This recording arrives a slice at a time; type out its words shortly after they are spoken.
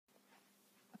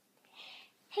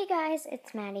Hey guys,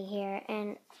 it's Maddie here,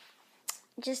 and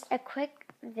just a quick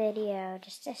video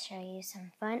just to show you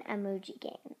some fun emoji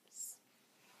games.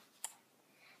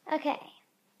 Okay,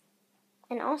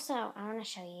 and also I want to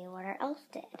show you what our elf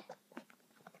did.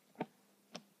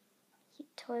 He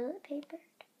toilet papered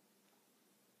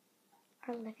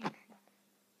our living room.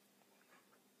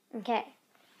 Okay,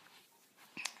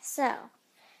 so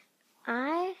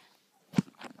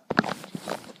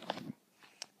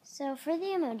for the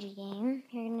emoji game,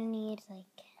 you're going to need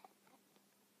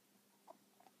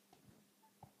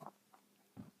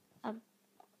a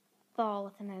ball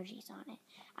with emojis on it.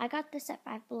 I got this at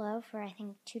Five Below for I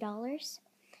think $2.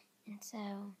 And so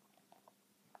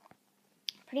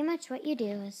pretty much what you do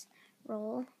is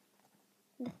roll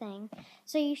the thing.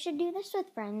 So you should do this with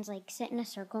friends, like sit in a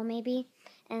circle maybe,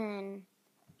 and then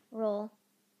roll.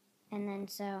 And then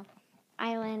so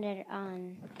I landed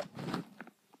on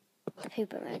the poop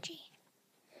emoji.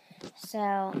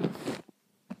 So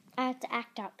I have to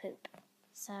act out poop.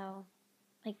 So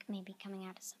like maybe coming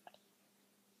out of somebody.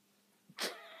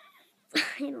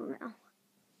 I don't know.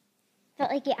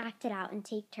 But like you act it out and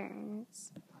take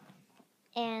turns.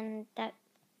 And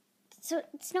so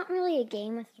it's not really a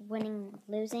game with winning and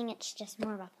losing, it's just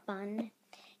more of a fun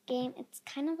game. It's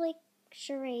kind of like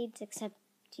charades, except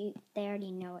they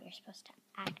already know what you're supposed to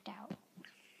act out.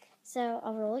 So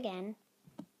I'll roll again.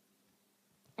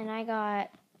 And I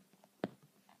got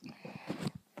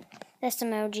this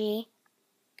emoji.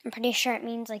 I'm pretty sure it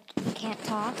means like you can't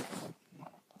talk.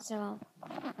 So,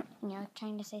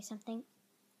 trying to say something.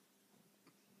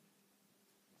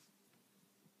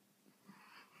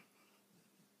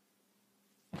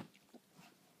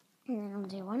 And then I'll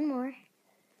do one more.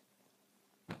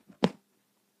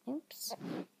 Oops.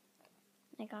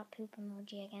 I got poop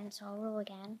emoji again, so I'll roll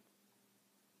again.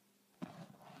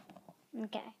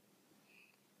 Okay.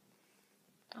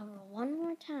 I'll roll one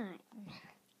more time.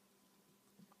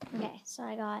 Okay, so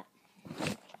I got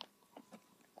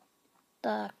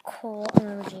the coal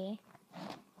emoji.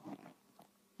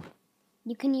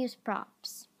 You can use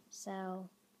props, so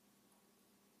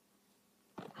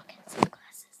I'll get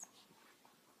sunglasses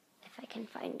if I can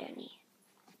find any,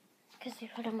 because we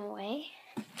put them away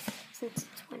since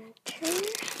it's winter.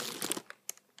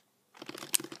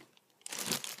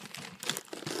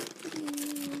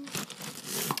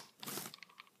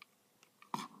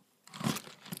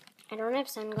 I don't have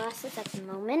sunglasses at the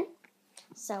moment,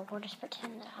 so we'll just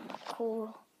pretend that I'm a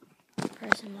cool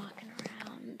person walking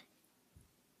around.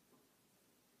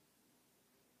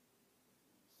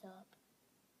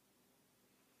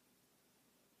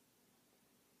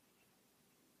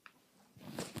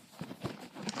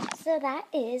 So that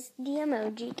is the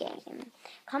emoji game.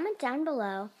 Comment down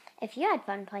below if you had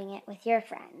fun playing it with your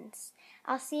friends.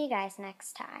 I'll see you guys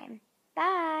next time.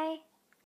 Bye!